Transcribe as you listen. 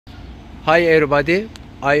Hi everybody,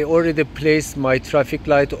 I already placed my traffic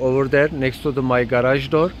light over there next to my garage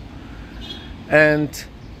door, and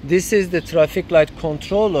this is the traffic light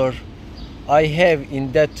controller I have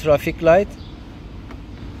in that traffic light.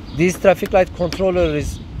 This traffic light controller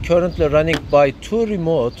is currently running by two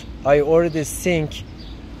remote. I already sync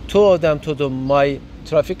two of them to my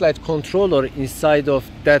traffic light controller inside of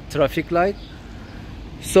that traffic light.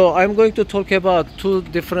 So I'm going to talk about two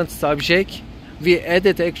different subjects. We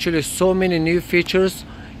added actually so many new features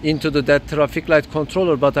into that traffic light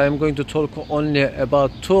controller, but I'm going to talk only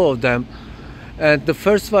about two of them. And the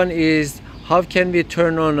first one is how can we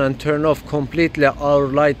turn on and turn off completely our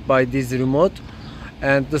light by this remote.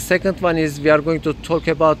 And the second one is we are going to talk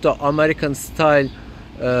about the American style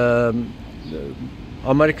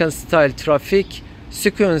traffic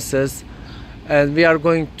sequences, and we are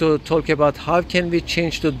going to talk about how can we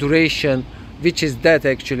change the duration, which is that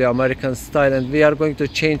actually American style, and we are going to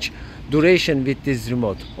change duration with this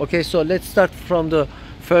remote. Okay, so let's start from the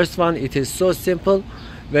first one. It is so simple.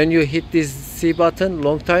 When you hit this C button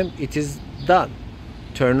long time, it is done.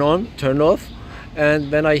 Turn on, turn off.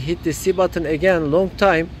 And when I hit the C button again long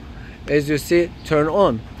time, as you see, turn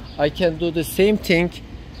on. I can do the same thing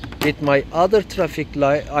with my other traffic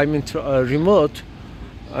light, remote.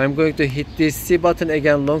 I'm going to hit this C button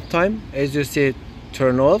again long time, as you see,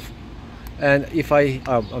 turn off. And if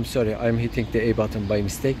I'm sorry, I'm hitting the A button by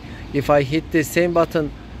mistake. If I hit the same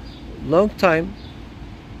button long time,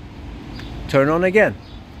 turn on again.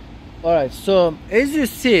 All right, so as you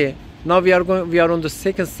see, now we are on the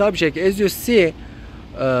second subject. As you see,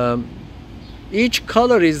 each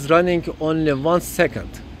color is running only 1 second.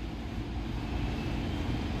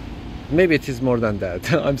 Maybe it is more than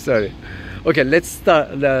that. I'm sorry. Okay, let's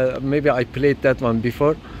start. Maybe I played that one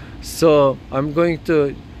before, so I'm going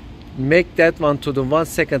to make that one to the 1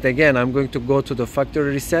 second again. I'm going to go to the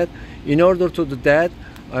factory reset. In order to do that,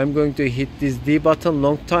 I'm going to hit this D button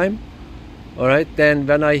long time. All right, then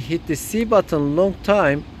when I hit the C button long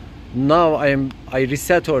time, now I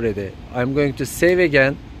reset already. I'm going to save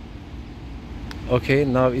again. Okay,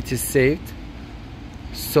 now it is saved.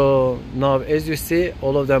 So now as you see,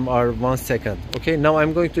 all of them are 1 second. Okay, now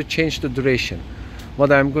I'm going to change the duration.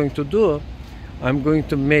 What I'm going to do, I'm going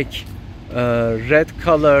to make red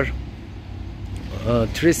color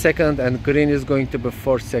 3 seconds and green is going to be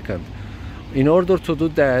 4 seconds. In order to do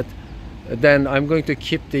that, then I'm going to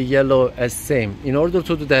keep the yellow as same. In order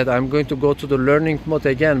to do that, I'm going to go to the learning mode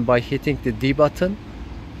again by hitting the D button.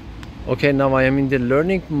 Okay, now I am in the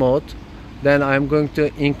learning mode. Then I'm going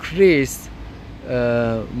to increase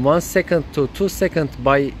 1 second to 2 seconds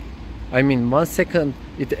by 1 second.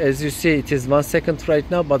 As you see, it is 1 second right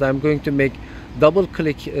now, but I'm going to make double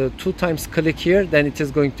click, 2 times click here, then it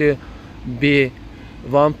is going to be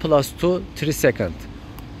 1 plus 2, 3 seconds.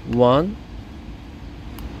 1,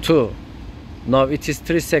 2. Now it is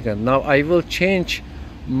 3 seconds. Now I will change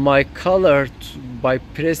my color by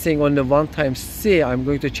pressing only 1 time C. I'm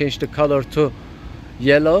going to change the color to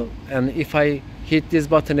yellow, and if I hit this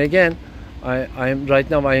button again, right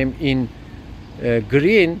now I am in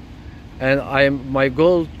green, and my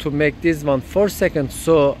goal to make this one 4 seconds.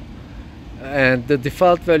 So and the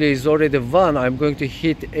default value is already 1. I'm going to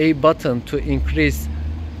hit A button to increase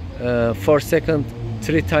 4 seconds.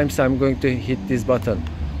 3 times I'm going to hit this button.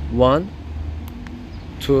 1,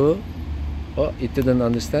 2. Oh, it didn't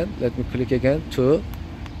understand. Let me click again. 2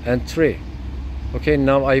 and 3. Okay,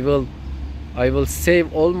 now I will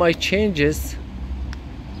save all my changes.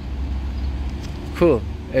 Cool.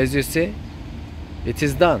 As you see, it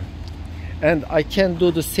is done. And I can do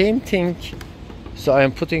the same thing. So I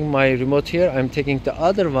am putting my remote here. I'm taking the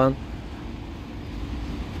other one.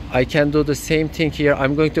 I can do the same thing here.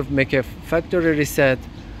 I'm going to make a factory reset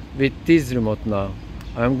with this remote now.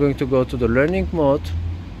 I'm going to go to the learning mode,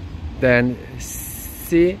 then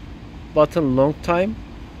C button long time,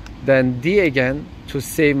 then D again to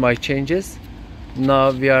save my changes.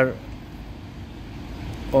 Now we are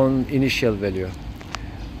on initial value.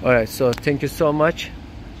 All right, so thank you so much.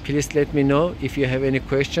 Please let me know if you have any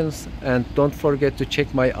questions, and don't forget to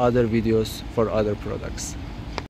check my other videos for other products.